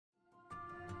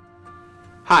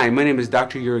Hi, my name is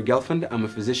Dr. Yuri Gelfand. I'm a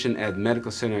physician at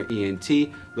Medical Center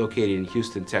ENT located in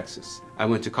Houston, Texas. I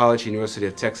went to college at the University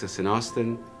of Texas in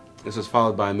Austin. This was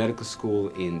followed by medical school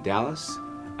in Dallas.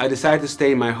 I decided to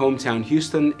stay in my hometown,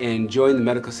 Houston, and join the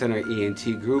Medical Center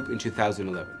ENT group in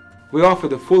 2011. We offer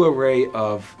the full array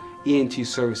of ENT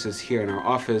services here in our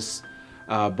office,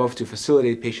 both to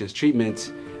facilitate patients'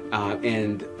 treatment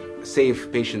and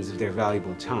save patients their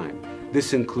valuable time.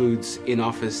 This includes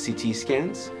in-office CT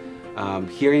scans,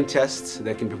 hearing tests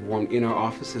that can be performed in our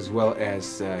office, as well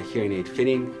as hearing aid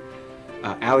fitting.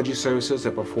 Allergy services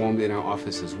are performed in our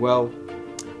office as well.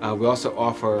 We also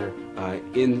offer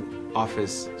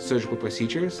in-office surgical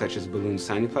procedures such as balloon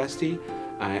sinuplasty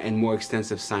and more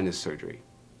extensive sinus surgery.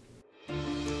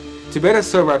 To better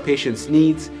serve our patients'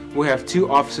 needs, we have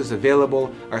two offices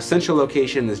available. Our central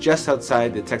location is just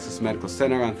outside the Texas Medical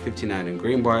Center on 59 and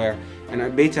Greenbrier, and our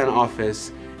Baytown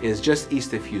office is just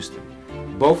east of Houston.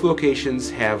 Both locations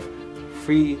have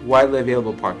free, widely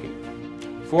available parking.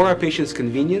 For our patients'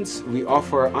 convenience, we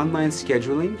offer online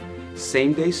scheduling,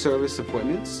 same-day service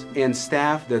appointments, and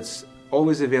staff that's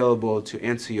always available to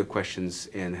answer your questions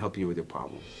and help you with your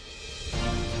problem.